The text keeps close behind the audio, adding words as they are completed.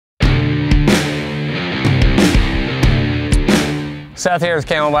Seth here with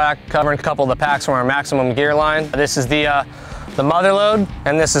Camelbak, covering a couple of the packs from our Maximum Gear line. This is the Motherlode,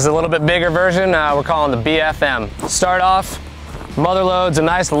 and this is a little bit bigger version. We're calling the BFM. Start off, Motherlode's a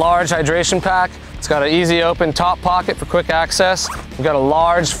nice large hydration pack. It's got an easy open top pocket for quick access. We've got a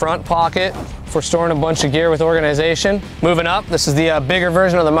large front pocket for storing a bunch of gear with organization. Moving up, this is the bigger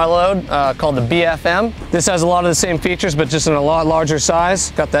version of the Motherlode called the BFM. This has a lot of the same features, but just in a lot larger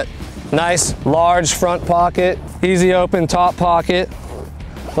size. Got that nice large front pocket, easy open top pocket.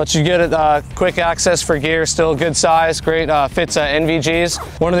 Lets you get quick access for gear, still good size, great fits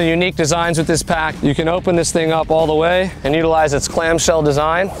NVGs. One of the unique designs with this pack, you can open this thing up all the way and utilize its clamshell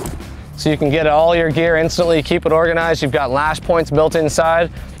design. So you can get all your gear instantly, keep it organized. You've got lash points built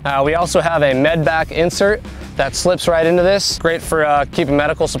inside. We also have a med back insert that slips right into this. Great for keeping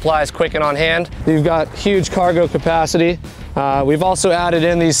medical supplies quick and on hand. You've got huge cargo capacity. We've also added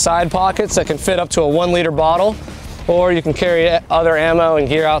in these side pockets that can fit up to a 1 liter bottle, or you can carry other ammo and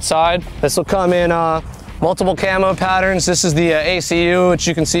gear outside. This will come in multiple camo patterns. This is the ACU, which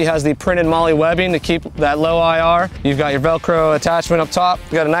you can see has the printed moly webbing to keep that low IR. You've got your Velcro attachment up top.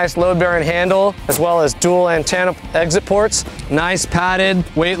 You've got a nice load-bearing handle, as well as dual antenna exit ports. Nice padded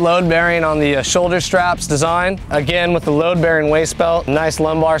weight load-bearing on the shoulder straps design. Again, with the load-bearing waist belt, nice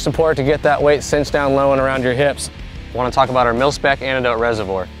lumbar support to get that weight cinched down low and around your hips. I want to talk about our mil-spec antidote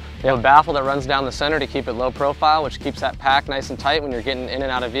reservoir. We have a baffle that runs down the center to keep it low profile, which keeps that pack nice and tight when you're getting in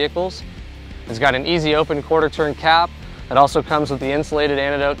and out of vehicles. It's got an easy open quarter turn cap. It also comes with the insulated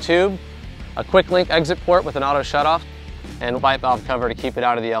antidote tube, a quick link exit port with an auto shutoff, and a pipe valve cover to keep it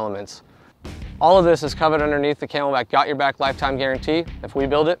out of the elements. All of this is covered underneath the Camelbak Got Your Back lifetime guarantee. If we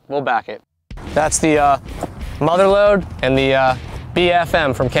build it, we'll back it. That's the Motherlode and the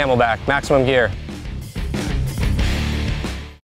BFM from Camelbak, Maximum Gear.